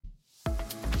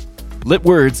Lit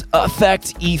words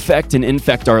affect, effect, and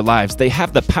infect our lives. They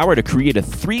have the power to create a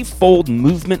threefold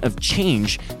movement of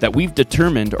change that we've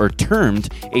determined or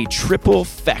termed a triple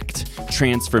effect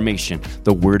transformation.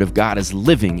 The Word of God is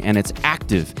living and it's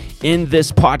active. In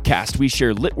this podcast, we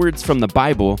share lit words from the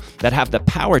Bible that have the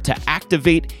power to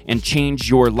activate and change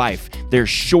your life. They're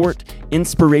short,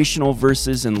 inspirational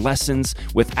verses and lessons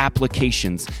with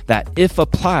applications that, if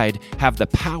applied, have the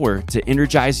power to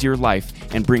energize your life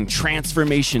and bring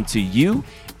transformation to you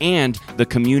and the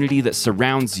community that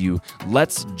surrounds you.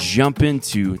 Let's jump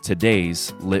into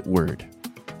today's lit word.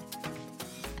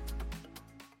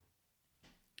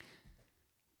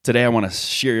 Today I want to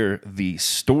share the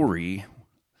story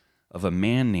of a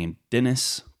man named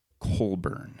Dennis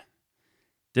Colburn.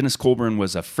 Dennis Colburn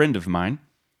was a friend of mine,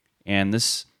 and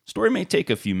this story may take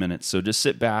a few minutes, so just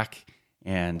sit back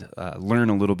and learn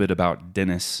a little bit about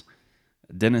Dennis.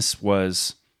 Dennis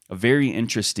was a very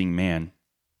interesting man.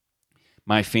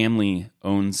 My family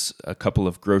owns a couple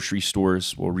of grocery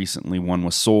stores. Well, recently one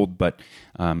was sold, but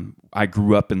I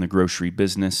grew up in the grocery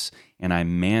business, and I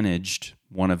managed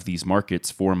one of these markets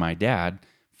for my dad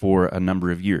for a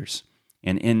number of years.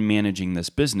 And in managing this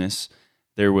business,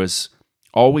 there was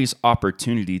always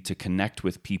opportunity to connect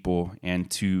with people and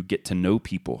to get to know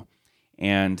people.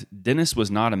 And Dennis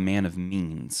was not a man of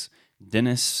means.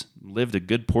 Dennis lived a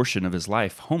good portion of his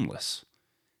life homeless.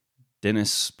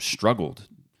 Dennis struggled.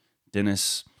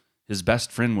 Dennis, his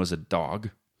best friend was a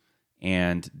dog,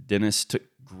 and Dennis took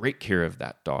great care of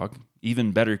that dog,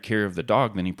 even better care of the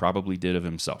dog than he probably did of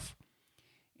himself.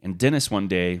 And Dennis, one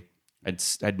day,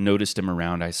 I'd noticed him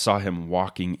around. I saw him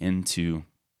walking into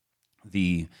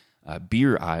the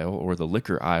beer aisle or the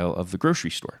liquor aisle of the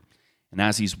grocery store. And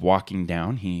as he's walking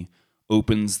down, he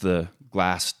opens the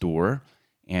glass door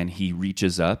and he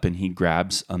reaches up and he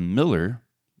grabs a Miller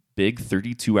big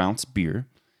 32-ounce beer.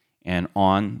 And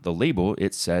on the label,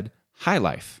 it said High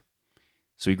Life.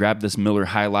 So he grabbed this Miller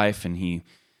High Life and he,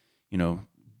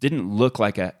 didn't look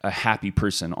like a happy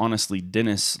person. Honestly,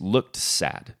 Dennis looked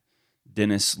sad.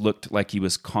 Dennis looked like he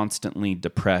was constantly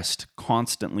depressed,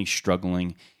 constantly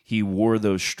struggling. He wore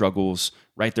those struggles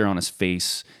right there on his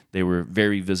face. They were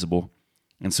very visible.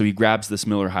 And so he grabs this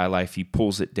Miller High Life, he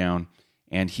pulls it down,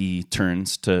 and he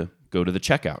turns to go to the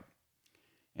checkout.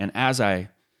 And as I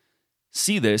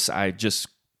see this, I just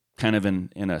kind of in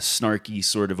a snarky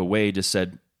sort of a way just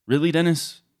said, "Really,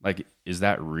 Dennis? Like, is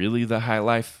that really the High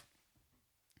Life?"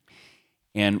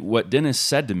 And what Dennis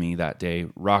said to me that day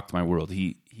rocked my world.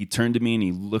 He turned to me and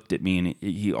he looked at me and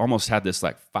he almost had this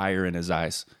like fire in his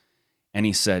eyes. And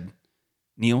he said,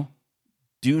 "Neil,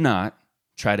 do not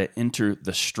try to enter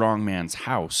the strong man's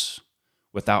house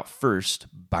without first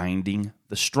binding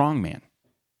the strong man."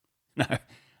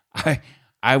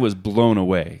 I was blown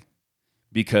away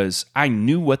because I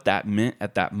knew what that meant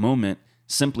at that moment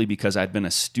simply because I'd been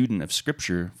a student of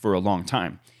Scripture for a long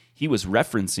time. He was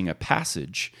referencing a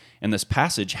passage, and this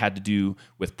passage had to do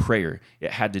with prayer.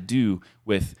 It had to do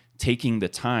with taking the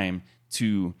time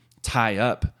to tie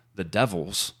up the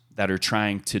devils that are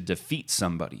trying to defeat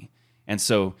somebody. And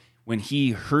so when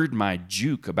he heard my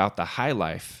juke about the High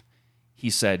Life, he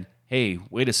said, "Hey,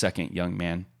 wait a second, young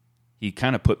man." He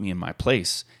kind of put me in my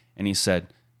place, and he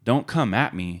said, "Don't come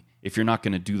at me if you're not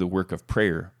going to do the work of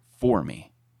prayer for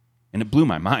me." And it blew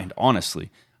my mind,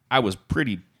 honestly. I was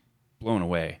pretty blown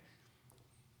away.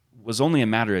 It was only a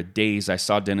matter of days I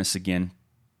saw Dennis again,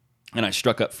 and I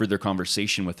struck up further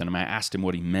conversation with him. I asked him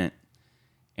what he meant.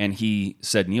 And he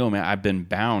said, "Neil, man, I've been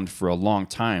bound for a long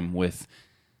time with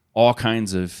all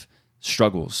kinds of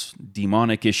struggles,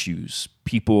 demonic issues,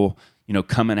 people,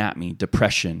 coming at me,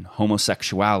 depression,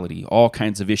 homosexuality, all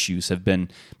kinds of issues have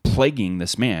been plaguing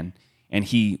this man." And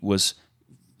he was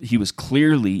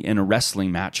clearly in a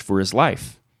wrestling match for his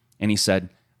life. And he said,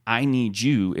 "I need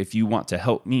you, if you want to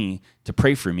help me, to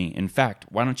pray for me. In fact,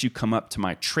 why don't you come up to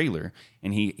my trailer?"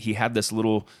 And he had this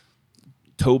little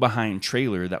tow-behind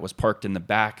trailer that was parked in the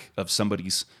back of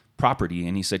somebody's property.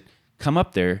 And he said, "Come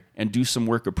up there and do some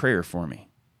work of prayer for me."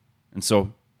 And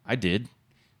so I did. It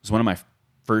was one of my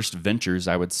first ventures,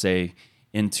 I would say,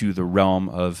 into the realm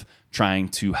of trying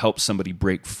to help somebody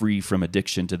break free from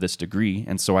addiction to this degree.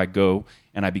 And so I go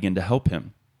and I begin to help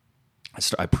him.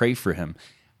 I pray for him.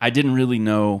 I didn't really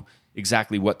know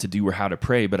exactly what to do or how to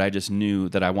pray, but I just knew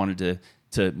that I wanted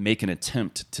to make an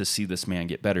attempt to see this man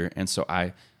get better. And so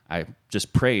I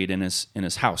just prayed in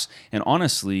his house. And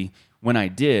honestly, when I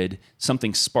did,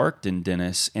 something sparked in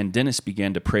Dennis, and Dennis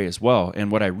began to pray as well.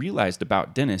 And what I realized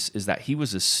about Dennis is that he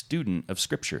was a student of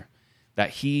Scripture, that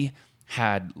he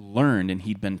had learned and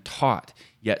he'd been taught,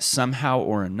 yet somehow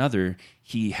or another,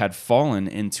 he had fallen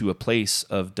into a place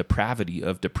of depravity,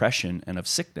 of depression, and of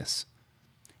sickness.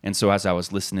 And so as I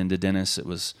was listening to Dennis, it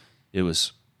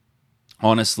was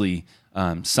honestly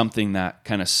something that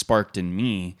kind of sparked in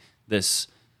me this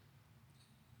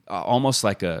almost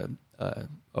like a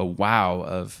wow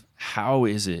of how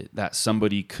is it that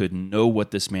somebody could know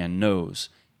what this man knows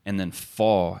and then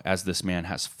fall as this man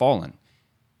has fallen.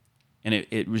 And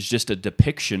it was just a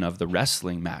depiction of the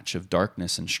wrestling match of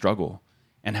darkness and struggle,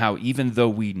 and how even though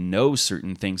we know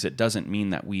certain things, it doesn't mean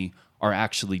that we are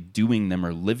actually doing them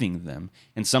or living them.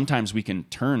 And sometimes we can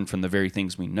turn from the very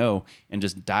things we know and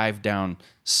just dive down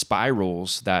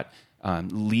spirals that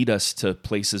lead us to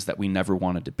places that we never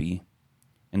wanted to be.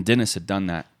 And Dennis had done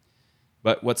that.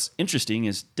 But what's interesting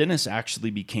is Dennis actually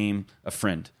became a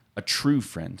friend, a true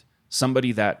friend,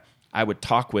 somebody that I would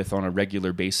talk with on a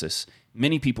regular basis.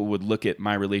 Many people would look at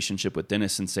my relationship with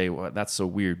Dennis and say, well, that's so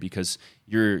weird because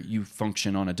you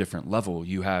function on a different level.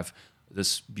 You have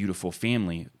this beautiful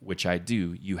family, which I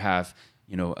do. You have,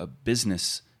 a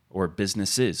business or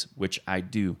businesses, which I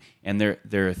do. And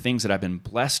there are things that I've been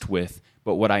blessed with,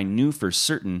 but what I knew for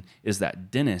certain is that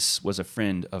Dennis was a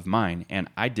friend of mine, and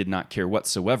I did not care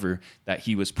whatsoever that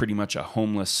he was pretty much a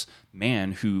homeless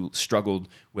man who struggled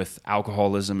with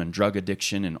alcoholism and drug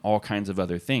addiction and all kinds of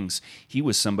other things. He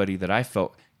was somebody that I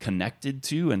felt connected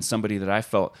to, and somebody that I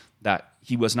felt that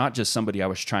he was not just somebody I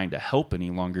was trying to help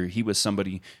any longer. He was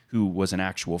somebody who was an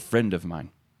actual friend of mine.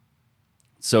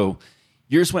 So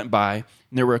years went by,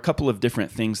 and there were a couple of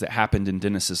different things that happened in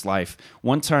Dennis's life.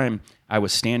 One time, I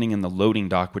was standing in the loading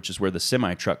dock, which is where the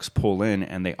semi-trucks pull in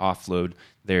and they offload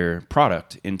their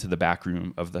product into the back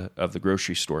room of the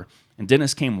grocery store. And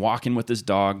Dennis came walking with his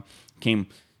dog, came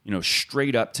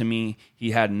straight up to me.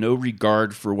 He had no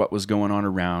regard for what was going on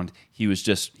around. He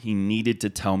needed to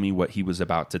tell me what he was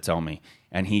about to tell me.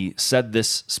 And he said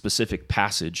this specific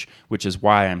passage, which is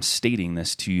why I'm stating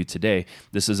this to you today.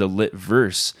 This is a lit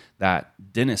verse that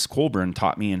Dennis Colburn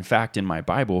taught me. In fact, in my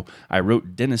Bible, I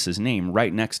wrote Dennis's name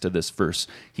right next to this verse.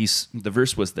 The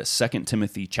verse was this, 2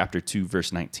 Timothy chapter 2,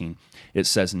 verse 19. It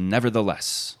says,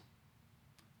 nevertheless,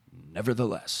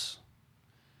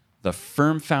 the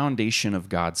firm foundation of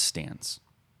God stands,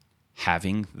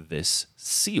 having this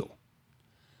seal.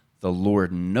 The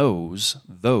Lord knows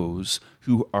those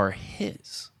who are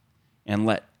his, and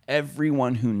let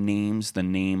everyone who names the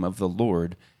name of the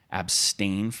Lord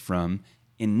abstain from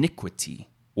iniquity,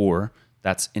 or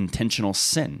that's intentional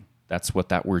sin. That's what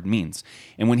that word means.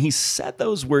 And when he said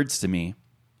those words to me,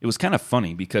 it was kind of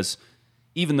funny because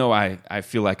even though I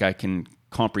feel like I can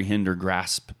comprehend or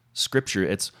grasp Scripture,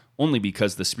 it's only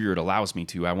because the Spirit allows me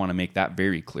to. I want to make that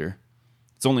very clear.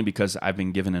 It's only because I've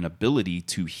been given an ability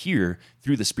to hear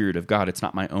through the Spirit of God. It's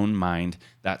not my own mind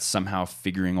that's somehow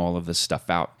figuring all of this stuff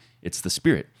out. It's the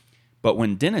Spirit. But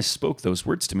when Dennis spoke those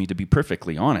words to me, to be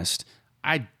perfectly honest,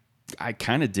 I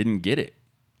kind of didn't get it.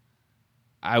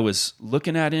 I was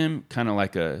looking at him kind of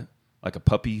like a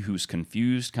puppy who's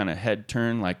confused, kind of head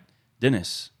turned, like,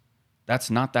 Dennis,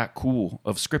 that's not that cool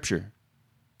of Scripture.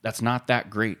 That's not that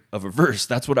great of a verse.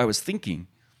 That's what I was thinking.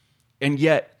 And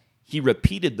yet, he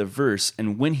repeated the verse,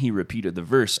 and when he repeated the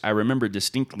verse, I remember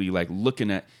distinctly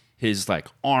looking at his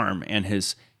arm, and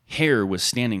his hair was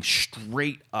standing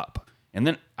straight up. And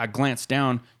then I glanced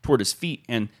down toward his feet,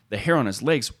 and the hair on his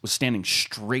legs was standing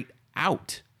straight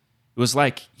out. It was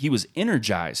like he was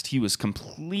energized. He was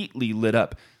completely lit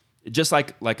up. Just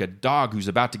like a dog who's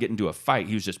about to get into a fight.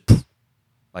 He was just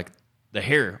like the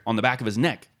hair on the back of his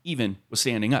neck even was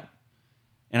standing up.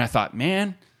 And I thought,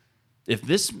 man, if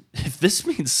this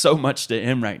means so much to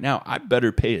him right now, I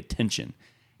better pay attention.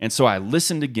 And so I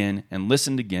listened again,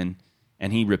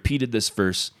 and he repeated this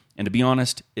verse. And to be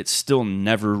honest, it still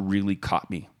never really caught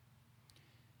me.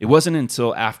 It wasn't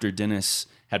until after Dennis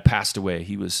had passed away,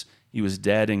 he was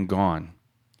dead and gone,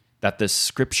 that this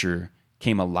scripture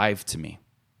came alive to me.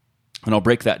 And I'll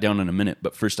break that down in a minute,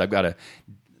 but first I've got to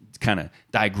kind of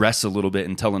digress a little bit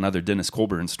and tell another Dennis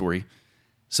Colburn story.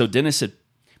 So Dennis had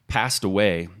passed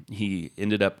away. He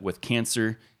ended up with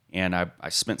cancer, and I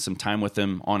spent some time with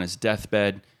him on his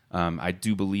deathbed. I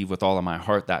do believe with all of my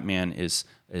heart that man is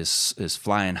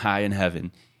flying high in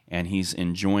heaven, and he's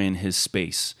enjoying his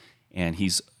space, and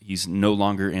he's no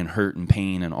longer in hurt and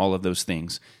pain and all of those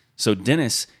things. So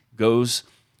Dennis goes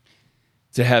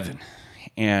to heaven,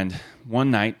 and one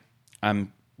night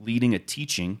I'm leading a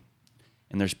teaching,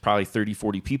 and there's probably 30,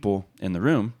 40 people in the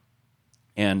room,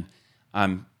 and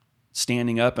I'm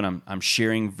standing up and I'm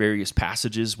sharing various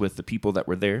passages with the people that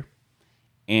were there,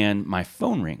 and my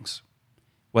phone rings.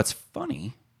 What's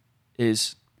funny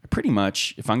is pretty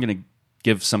much if I'm going to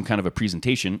give some kind of a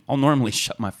presentation, I'll normally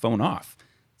shut my phone off.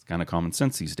 It's kind of common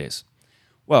sense these days.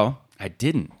 Well, I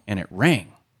didn't, and it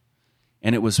rang.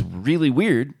 And it was really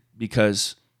weird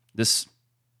because this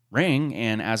rang,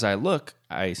 and as I look,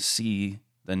 I see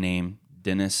the name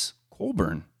Dennis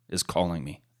Colburn is calling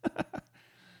me.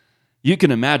 You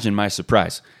can imagine my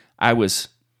surprise.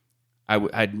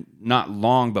 I'd not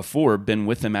long before been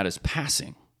with him at his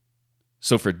passing.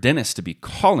 So for Dennis to be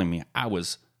calling me, I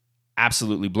was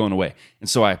absolutely blown away. And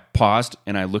so I paused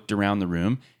and I looked around the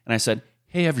room and I said,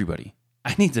 "Hey, everybody,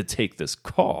 I need to take this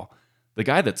call. The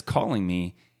guy that's calling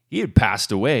me, he had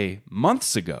passed away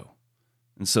months ago.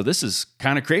 And so this is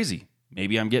kind of crazy.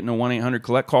 Maybe I'm getting a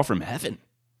 1-800-COLLECT call from heaven."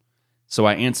 So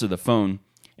I answered the phone,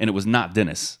 and it was not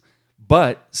Dennis,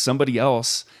 but somebody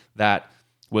else that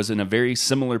was in a very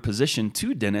similar position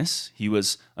to Dennis. He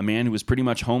was a man who was pretty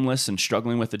much homeless and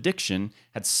struggling with addiction,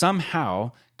 had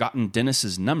somehow gotten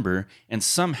Dennis's number and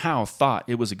somehow thought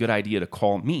it was a good idea to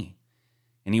call me.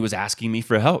 And he was asking me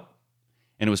for help.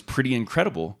 And it was pretty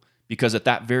incredible because at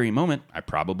that very moment, I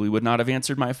probably would not have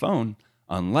answered my phone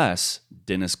unless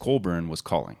Dennis Colburn was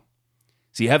calling.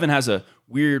 See, heaven has a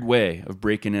weird way of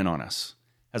breaking in on us,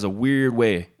 has a weird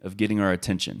way of getting our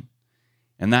attention.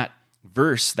 And that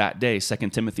verse that day,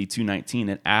 2 Timothy 2:19,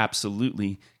 it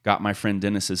absolutely got my friend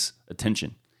Dennis's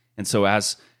attention. And so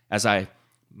as I,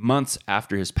 months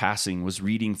after his passing, was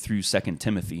reading through 2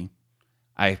 Timothy,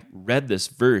 I read this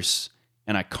verse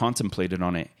and I contemplated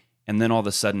on it, and then all of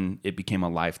a sudden it became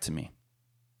alive to me.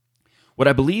 What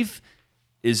I believe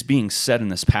is being said in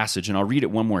this passage, and I'll read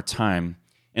it one more time,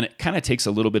 and it kind of takes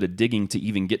a little bit of digging to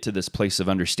even get to this place of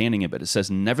understanding it, but it says,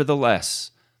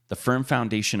 "Nevertheless, the firm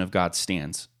foundation of God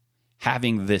stands,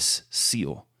 having this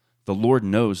seal: the Lord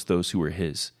knows those who are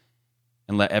his.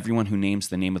 And let everyone who names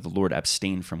the name of the Lord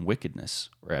abstain from wickedness,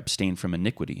 or abstain from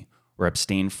iniquity, or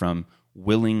abstain from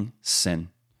willing sin."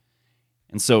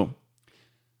 And so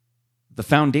the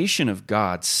foundation of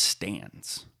God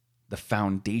stands. The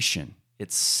foundation,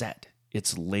 it's set,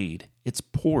 it's laid, it's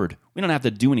poured. We don't have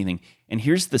to do anything. And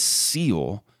here's the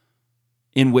seal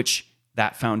in which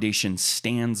that foundation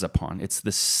stands upon. It's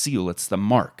the seal, it's the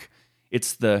mark.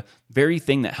 It's the very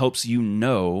thing that helps you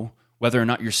know whether or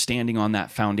not you're standing on that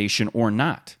foundation or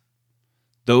not.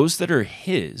 Those that are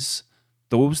his,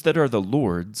 those that are the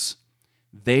Lord's,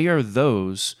 they are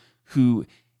those who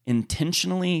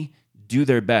intentionally do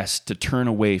their best to turn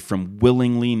away from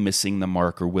willingly missing the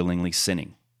mark or willingly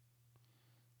sinning.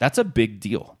 That's a big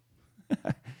deal.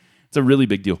 It's a really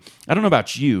big deal. I don't know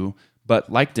about you,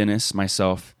 but like Dennis,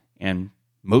 myself, and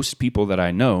most people that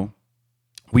I know,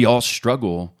 we all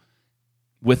struggle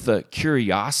with the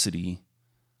curiosity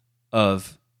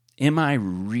of, am I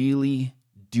really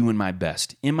doing my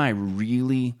best? Am I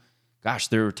really,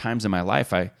 there were times in my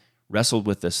life I wrestled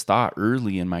with this thought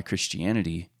early in my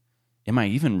Christianity. Am I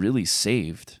even really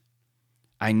saved?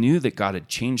 I knew that God had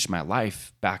changed my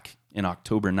life back in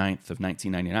October 9th of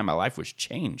 1999. My life was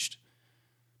changed.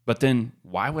 But then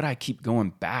why would I keep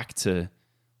going back to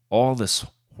all this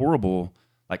horrible,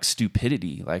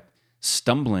 stupidity,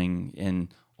 stumbling in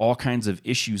all kinds of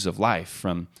issues of life,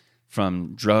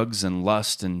 from drugs and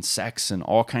lust and sex and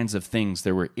all kinds of things?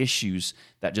 There were issues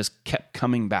that just kept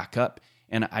coming back up.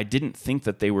 And I didn't think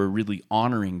that they were really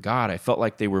honoring God. I felt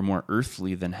like they were more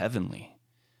earthly than heavenly.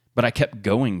 But I kept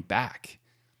going back.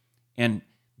 And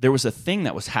there was a thing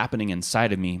that was happening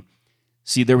inside of me.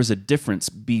 See, there was a difference.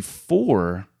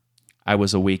 Before I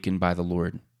was awakened by the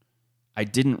Lord, I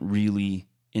didn't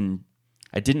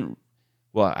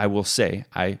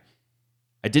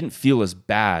feel as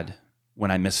bad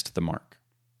when I missed the mark.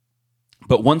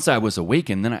 But once I was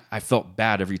awakened, then I felt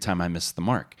bad every time I missed the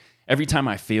mark. Every time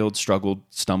I failed, struggled,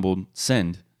 stumbled,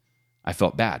 sinned, I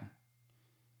felt bad.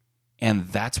 And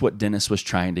that's what Dennis was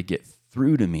trying to get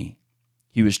through to me.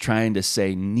 He was trying to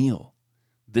say, Neil,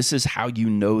 this is how you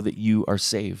know that you are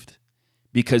saved.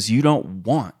 Because you don't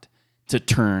want to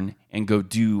turn and go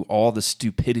do all the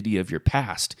stupidity of your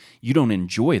past. You don't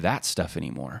enjoy that stuff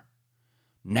anymore.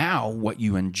 Now what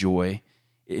you enjoy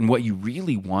and what you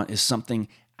really want is something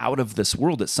out of this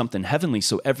world. It's something heavenly.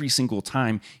 So every single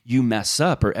time you mess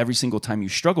up or every single time you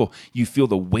struggle, you feel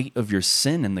the weight of your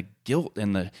sin and the guilt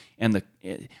and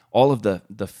all of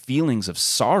the feelings of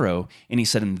sorrow. And he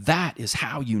said, and that is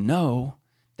how you know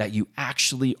that you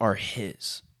actually are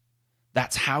his.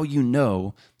 That's how you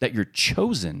know that you're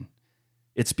chosen.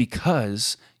 It's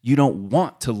because you don't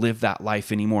want to live that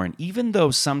life anymore. And even though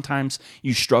sometimes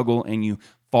you struggle and you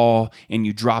fall and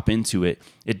you drop into it,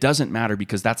 it doesn't matter,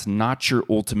 because that's not your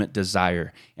ultimate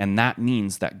desire. And that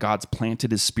means that God's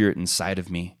planted his spirit inside of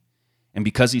me. And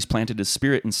because he's planted his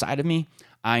spirit inside of me,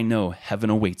 I know heaven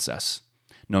awaits us.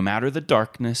 No matter the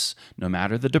darkness, no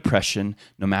matter the depression,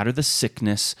 no matter the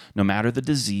sickness, no matter the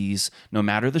disease, no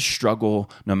matter the struggle,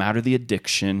 no matter the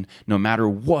addiction, no matter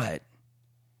what,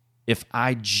 if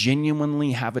I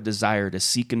genuinely have a desire to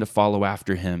seek and to follow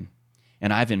after him,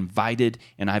 and I've invited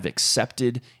and I've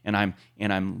accepted and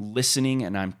I'm listening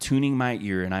and I'm tuning my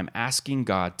ear and I'm asking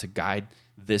God to guide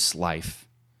this life,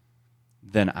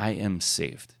 then I am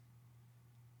saved.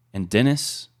 And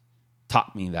Dennis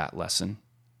taught me that lesson.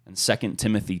 And 2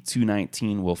 Timothy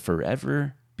 2:19 will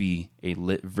forever be a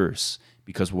lit verse,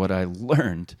 because what I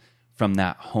learned from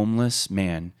that homeless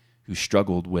man who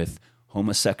struggled with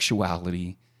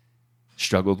homosexuality,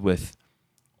 struggled with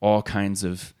all kinds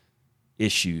of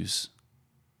issues,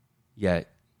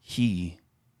 yet he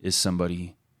is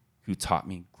somebody who taught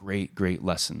me great, great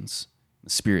lessons. The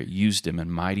Spirit used him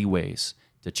in mighty ways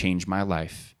to change my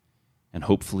life, and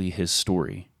hopefully his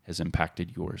story has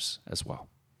impacted yours as well.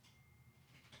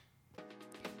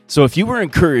 So if you were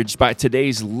encouraged by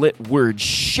today's lit word,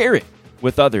 share it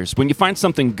with others. When you find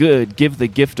something good, give the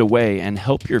gift away and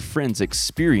help your friends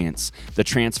experience the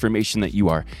transformation that you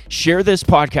are. Share this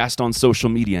podcast on social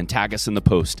media and tag us in the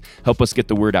post. Help us get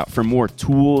the word out. For more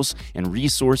tools and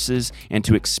resources and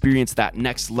to experience that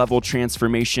next level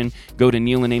transformation, go to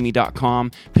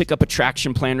neelandamy.com. Pick up a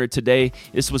traction planner today.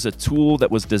 This was a tool that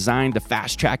was designed to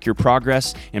fast track your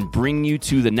progress and bring you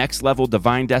to the next level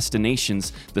divine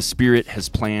destinations the Spirit has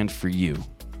planned for you.